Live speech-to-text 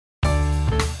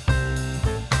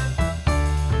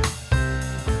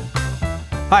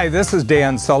Hi, this is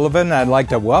Dan Sullivan. I'd like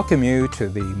to welcome you to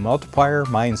the Multiplier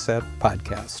Mindset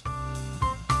Podcast.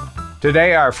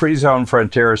 Today, our Free Zone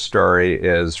Frontier story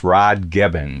is Rod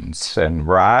Gibbons. And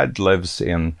Rod lives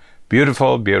in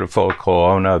beautiful, beautiful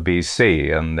Kelowna,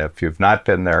 BC. And if you've not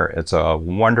been there, it's a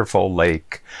wonderful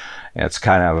lake. It's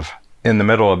kind of in the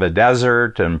middle of a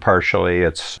desert, and partially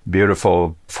it's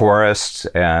beautiful forests,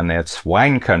 and it's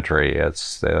wine country.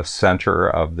 It's the center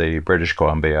of the British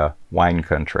Columbia wine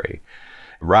country.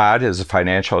 Rod is a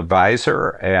financial advisor,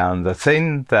 and the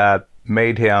thing that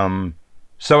made him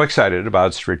so excited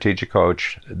about Strategic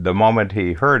Coach the moment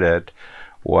he heard it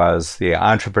was the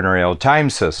entrepreneurial time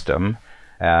system.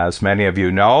 As many of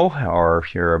you know, or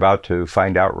you're about to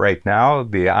find out right now,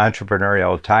 the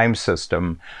entrepreneurial time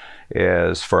system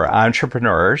is for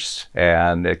entrepreneurs,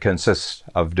 and it consists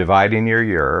of dividing your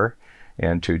year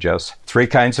into just 3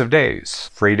 kinds of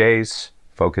days: free days,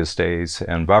 focus days,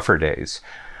 and buffer days.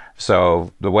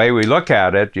 So the way we look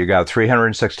at it, you got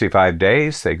 365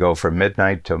 days. They go from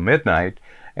midnight till midnight,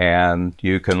 and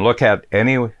you can look at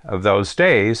any of those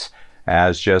days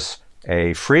as just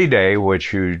a free day,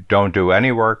 which you don't do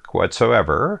any work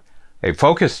whatsoever, a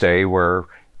focus day where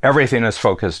everything is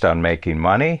focused on making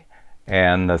money,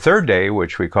 and the third day,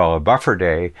 which we call a buffer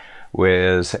day,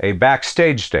 is a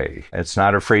backstage day. It's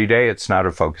not a free day, it's not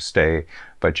a focus day,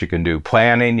 but you can do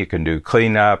planning, you can do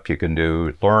cleanup, you can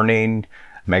do learning,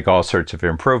 make all sorts of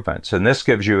improvements. And this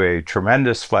gives you a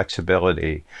tremendous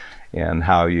flexibility in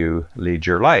how you lead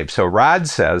your life. So Rod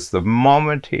says the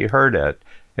moment he heard it,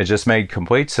 it just made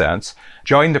complete sense,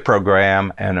 joined the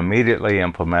program and immediately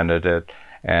implemented it.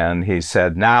 And he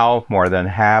said now more than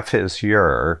half his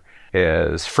year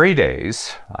is free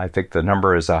days. I think the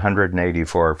number is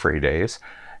 184 free days.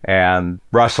 And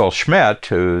Russell Schmidt,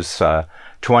 who's a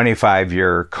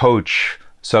 25-year coach,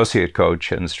 associate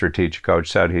coach and strategic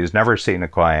coach, said he's never seen a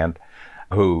client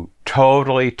who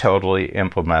totally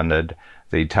implemented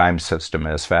the time system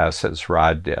as fast as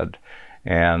Rod did.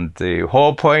 And the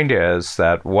whole point is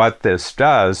that what this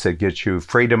does, it gets you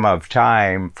freedom of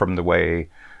time from the way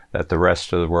that the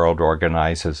rest of the world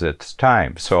organizes its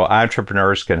time. So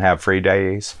entrepreneurs can have free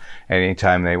days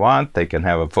anytime they want. They can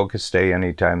have a focus day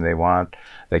anytime they want.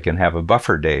 They can have a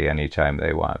buffer day anytime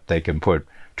they want. They can put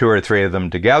 2 or 3 of them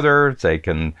together. They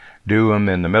can do them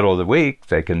in the middle of the week.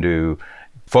 They can do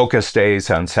focus days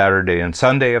on Saturday and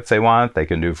Sunday if they want. They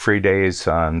can do free days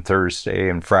on Thursday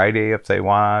and Friday if they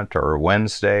want, or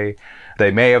Wednesday.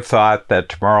 They may have thought that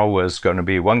tomorrow was going to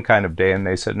be one kind of day, and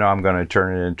they said, no, I'm going to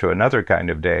turn it into another kind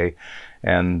of day.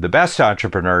 And the best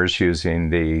entrepreneurs using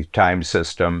the time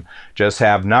system just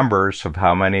have numbers of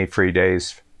how many free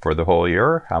days for the whole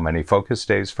year, how many focus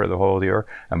days for the whole year,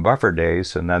 and buffer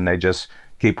days, and then they just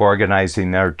keep organizing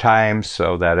their time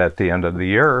so that at the end of the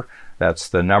year, that's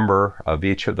the number of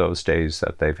each of those days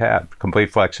that they've had.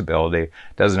 Complete flexibility.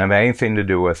 Doesn't have anything to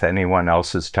do with anyone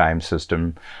else's time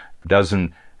system.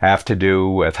 Doesn't have to do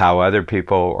with how other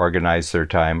people organize their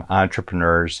time.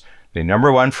 Entrepreneurs, the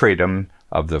number one freedom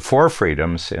of the 4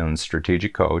 freedoms in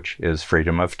Strategic Coach is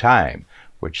freedom of time,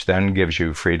 which then gives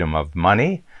you freedom of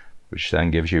money, which then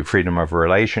gives you freedom of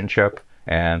relationship,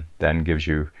 and then gives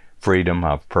you freedom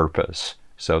of purpose.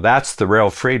 So that's the real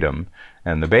freedom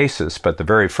and the basis, but the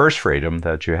very first freedom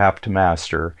that you have to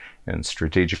master in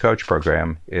Strategic Coach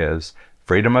program is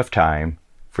freedom of time,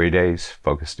 free days,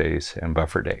 focus days, and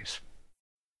buffer days.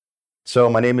 So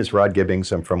my name is Rod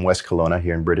Gibbons. I'm from West Kelowna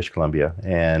here in British Columbia,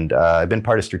 and I've been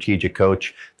part of Strategic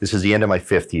Coach. This is the end of my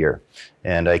 5th year.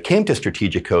 And I came to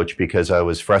Strategic Coach because I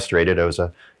was frustrated. I was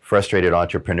a frustrated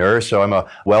entrepreneur. So I'm a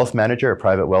wealth manager, a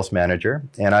private wealth manager,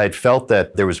 and I had felt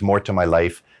that there was more to my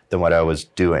life than what I was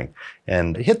doing,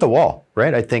 and hit the wall,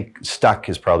 right? I think stuck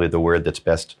is probably the word that's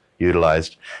best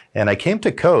utilized. And I came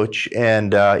to Coach,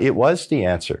 and it was the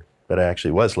answer that I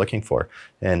actually was looking for,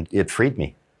 and it freed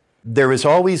me. There was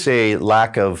always a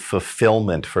lack of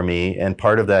fulfillment for me, and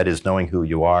part of that is knowing who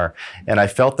you are. And I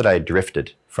felt that I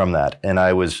drifted from that, and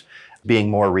I was being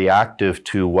more reactive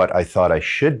to what I thought I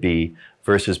should be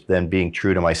versus then being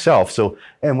true to myself. So,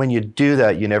 and when you do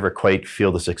that, you never quite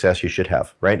feel the success you should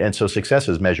have, right? And so success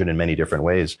is measured in many different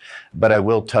ways. But I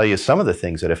will tell you some of the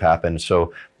things that have happened.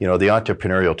 So, the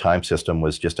entrepreneurial time system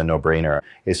was just a no-brainer.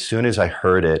 As soon as I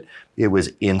heard it, it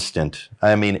was instant.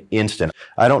 I mean, instant.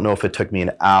 I don't know if it took me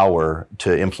an hour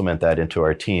to implement that into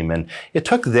our team. And it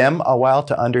took them a while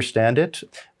to understand it,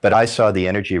 but I saw the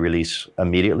energy release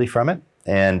immediately from it,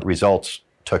 and results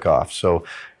took off. So,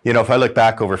 if I look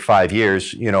back over 5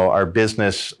 years, our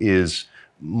business is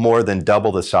more than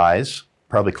double the size,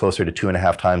 probably closer to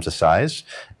 2.5 times the size,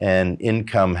 and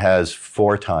income has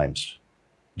 4 times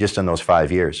just in those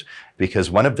 5 years.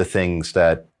 Because one of the things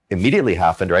that immediately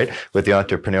happened, right, with the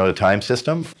entrepreneurial time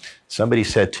system, somebody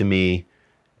said to me,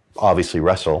 obviously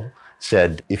Russell,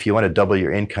 said, if you want to double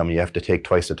your income, you have to take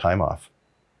twice the time off.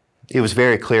 It was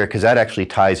very clear because that actually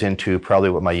ties into probably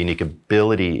what my unique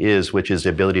ability is, which is the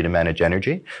ability to manage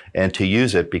energy and to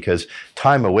use it, because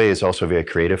time away is also very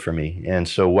creative for me. And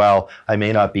so while I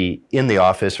may not be in the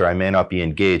office or I may not be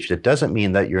engaged, it doesn't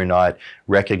mean that you're not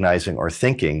recognizing or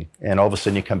thinking. And all of a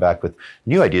sudden you come back with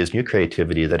new ideas, new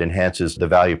creativity that enhances the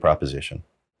value proposition.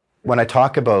 When I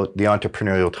talk about the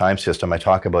entrepreneurial time system, I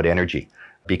talk about energy,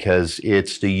 because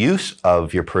it's the use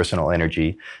of your personal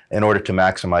energy in order to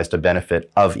maximize the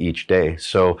benefit of each day.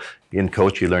 So in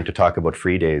coach, you learn to talk about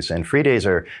free days, and free days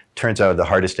turns out the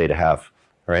hardest day to have,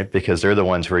 right? Because they're the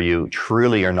ones where you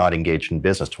truly are not engaged in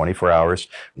business 24 hours,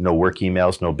 no work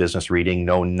emails, no business reading,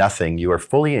 no nothing. You are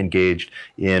fully engaged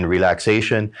in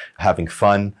relaxation, having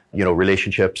fun,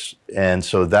 relationships. And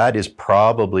so that is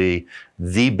probably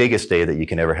the biggest day that you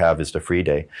can ever have, is the free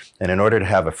day. And in order to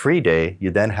have a free day,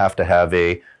 you then have to have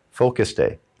a focus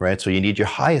day, right? So you need your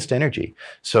highest energy.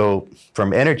 So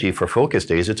from energy for focus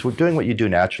days, it's doing what you do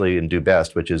naturally and do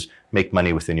best, which is make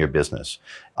money within your business.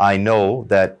 I know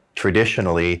that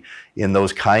traditionally in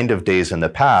those kind of days in the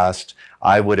past,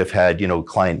 I would have had,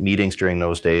 client meetings during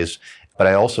those days, but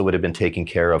I also would have been taking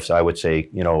care of, so I would say,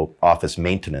 office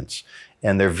maintenance.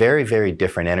 And they're very, very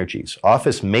different energies.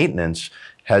 Office maintenance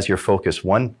has your focus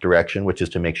one direction, which is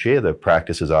to make sure the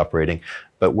practice is operating.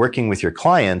 But working with your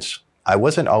clients, I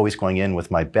wasn't always going in with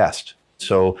my best.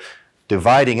 So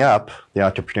dividing up the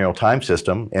entrepreneurial time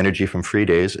system, energy from free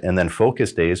days, and then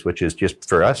focus days, which is just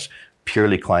for us,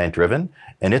 purely client driven.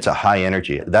 And it's a high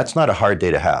energy. That's not a hard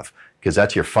day to have, because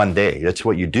that's your fun day. That's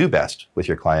what you do best with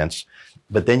your clients.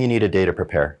 But then you need a day to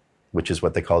prepare, which is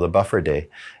what they call the buffer day.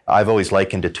 I've always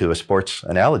likened it to a sports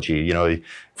analogy.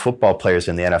 Football players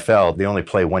in the NFL, they only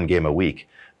play one game a week,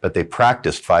 but they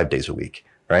practice 5 days a week,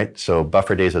 right? So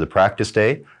buffer days are the practice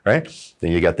day, right?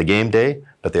 Then you got the game day,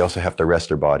 but they also have to rest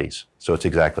their bodies. So it's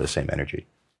exactly the same energy.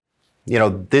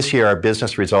 This year our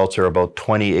business results are about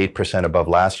 28% above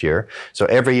last year. So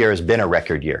every year has been a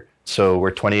record year. So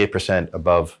we're 28%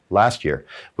 above last year,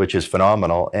 which is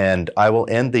phenomenal. And I will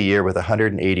end the year with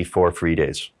 184 free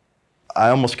days. I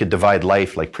almost could divide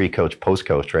life like pre-coach,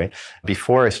 post-coach, right?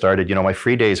 Before I started, my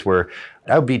free days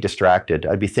I would be distracted.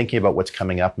 I'd be thinking about what's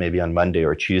coming up maybe on Monday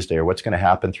or Tuesday, or what's going to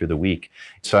happen through the week.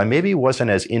 So I maybe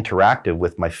wasn't as interactive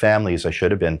with my family as I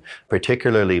should have been,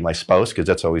 particularly my spouse, because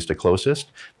that's always the closest,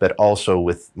 but also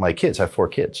with my kids. I have 4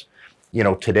 kids.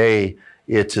 Today,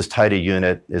 it's as tight a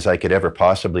unit as I could ever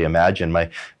possibly imagine.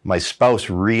 My spouse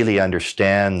really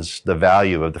understands the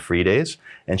value of the free days,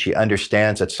 and she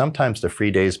understands that sometimes the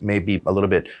free days may be a little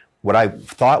bit what I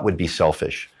thought would be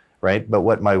selfish, right? But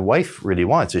what my wife really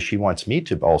wants is she wants me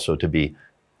to also to be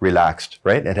relaxed,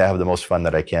 right? And to have the most fun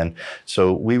that I can.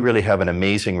 So we really have an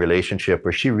amazing relationship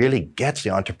where she really gets the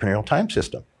entrepreneurial time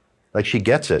system. Like, she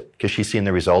gets it because she's seen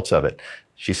the results of it.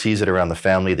 She sees it around the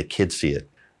family, the kids see it.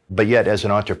 But yet, as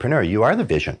an entrepreneur, you are the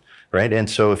vision, right? And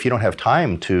so if you don't have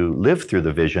time to live through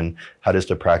the vision, how does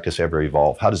the practice ever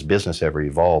evolve? How does business ever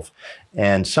evolve?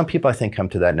 And some people, I think, come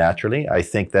to that naturally. I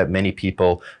think that many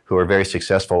people who are very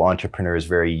successful entrepreneurs,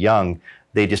 very young,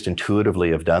 they just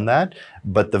intuitively have done that.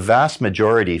 But the vast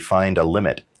majority find a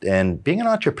limit. And being an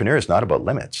entrepreneur is not about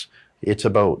limits. It's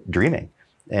about dreaming.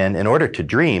 And in order to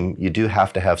dream, you do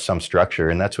have to have some structure,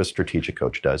 and that's what Strategic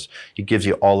Coach does. It gives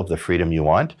you all of the freedom you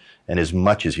want and as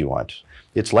much as you want.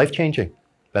 It's life-changing.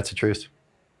 That's the truth.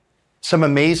 Some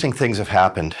amazing things have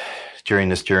happened during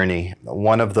this journey.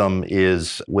 One of them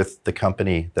is with the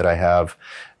company that I have.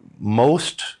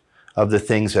 Most of the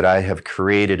things that I have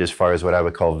created as far as what I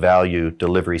would call value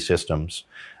delivery systems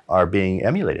are being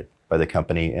emulated by the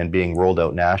company and being rolled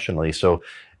out nationally. So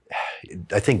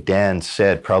I think Dan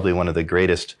said probably one of the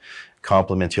greatest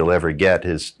compliments you'll ever get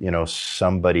is,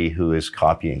 somebody who is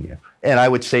copying you. And I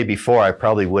would say before, I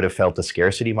probably would have felt a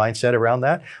scarcity mindset around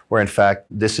that, where in fact,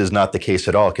 this is not the case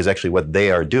at all, because actually what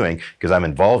they are doing, because I'm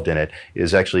involved in it,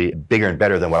 is actually bigger and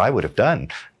better than what I would have done,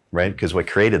 right? Because what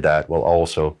created that will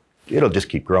also, it'll just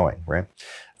keep growing, right?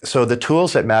 So the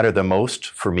tools that matter the most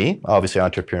for me, obviously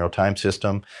entrepreneurial time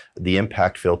system, the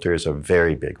impact filter is a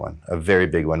very big one, a very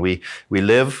big one. We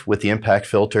live with the impact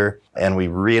filter, and we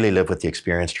really live with the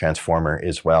experience transformer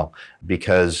as well,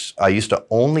 because I used to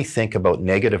only think about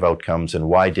negative outcomes and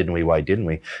why didn't we?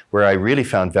 Where I really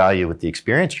found value with the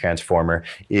experience transformer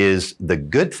is the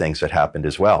good things that happened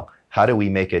as well. How do we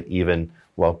make it even,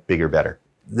 bigger, better?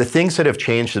 The things that have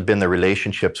changed have been the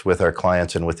relationships with our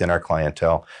clients and within our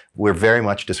clientele. We're very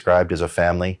much described as a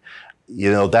family.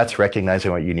 that's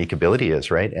recognizing what unique ability is,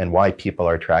 right? And why people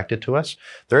are attracted to us.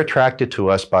 They're attracted to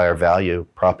us by our value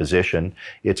proposition.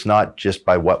 It's not just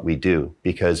by what we do,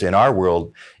 because in our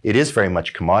world, it is very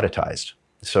much commoditized.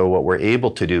 So what we're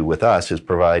able to do with us is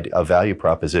provide a value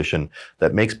proposition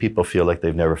that makes people feel like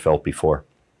they've never felt before.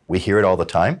 We hear it all the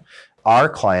time. Our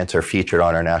clients are featured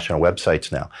on our national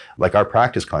websites now. Like our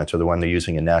practice clients are the one they're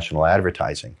using in national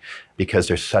advertising because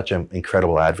they're such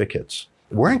incredible advocates.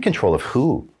 We're in control of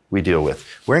who we deal with.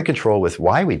 We're in control with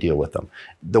why we deal with them.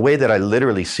 The way that I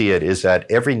literally see it is that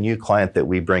every new client that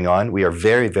we bring on, we are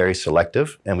very, very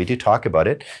selective, and we do talk about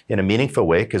it in a meaningful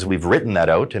way because we've written that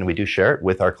out and we do share it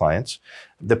with our clients.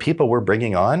 The people we're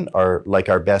bringing on are like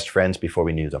our best friends before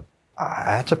we knew them.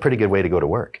 That's a pretty good way to go to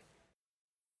work.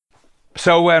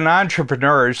 So when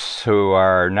entrepreneurs who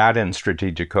are not in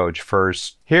Strategic Coach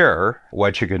first hear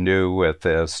what you can do with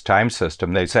this time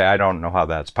system, they say, I don't know how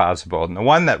that's possible. And the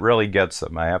one that really gets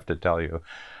them, I have to tell you,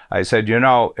 I said,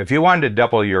 if you wanted to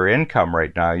double your income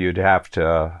right now, you'd have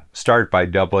to start by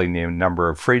doubling the number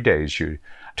of free days you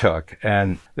took.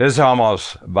 And this is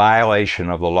almost violation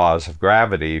of the laws of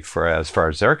gravity as far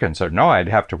as they're concerned. No, I'd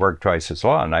have to work twice as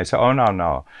long. And I said, oh,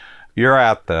 no. You're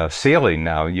at the ceiling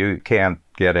now. You can't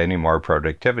get any more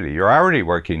productivity. You're already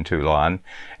working too long,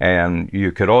 and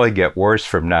you could only get worse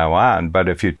from now on. But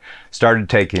if you started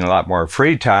taking a lot more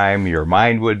free time, your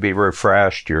mind would be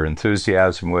refreshed, your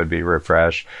enthusiasm would be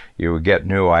refreshed, you would get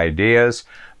new ideas.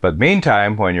 But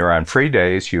meantime, when you're on free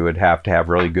days, you would have to have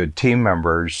really good team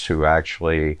members who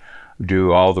actually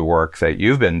do all the work that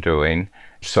you've been doing.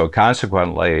 So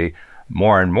consequently,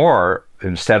 more and more,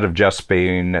 instead of just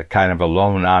being kind of a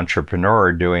lone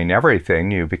entrepreneur doing everything,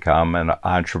 you become an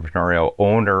entrepreneurial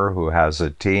owner who has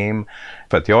a team.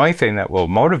 But the only thing that will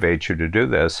motivate you to do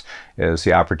this is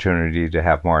the opportunity to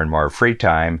have more and more free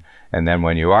time. And then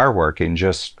when you are working,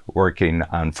 just working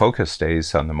on focus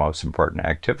days on the most important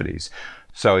activities.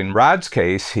 So in Rod's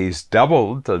case, he's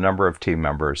doubled the number of team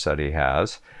members that he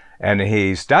has. And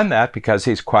he's done that because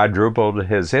he's quadrupled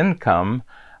his income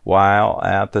while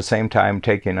at the same time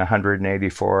taking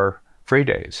 184 free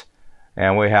days.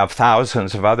 And we have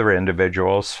thousands of other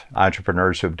individuals,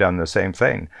 entrepreneurs who've done the same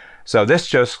thing. So this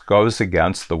just goes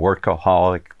against the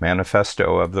workaholic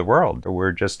manifesto of the world.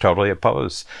 We're just totally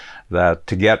opposed that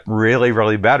to get really,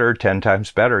 really better, 10 times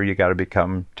better, you got to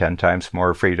become 10 times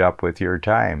more freed up with your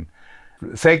time.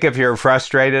 Think if you're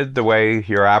frustrated the way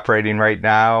you're operating right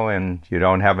now and you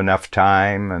don't have enough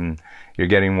time and you're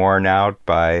getting worn out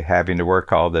by having to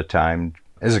work all the time.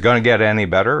 Is it going to get any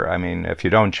better? I mean, if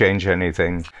you don't change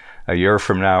anything a year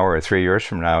from now or 3 years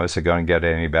from now, is it going to get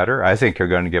any better? I think you're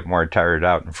going to get more tired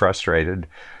out and frustrated.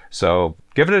 So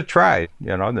give it a try.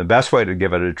 The best way to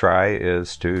give it a try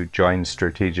is to join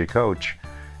Strategic Coach.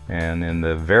 And in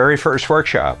the very first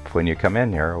workshop, when you come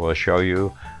in here, we'll show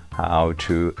you how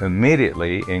to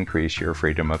immediately increase your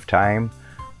freedom of time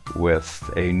with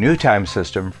a new time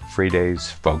system, free days,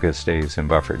 focus days, and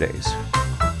buffer days.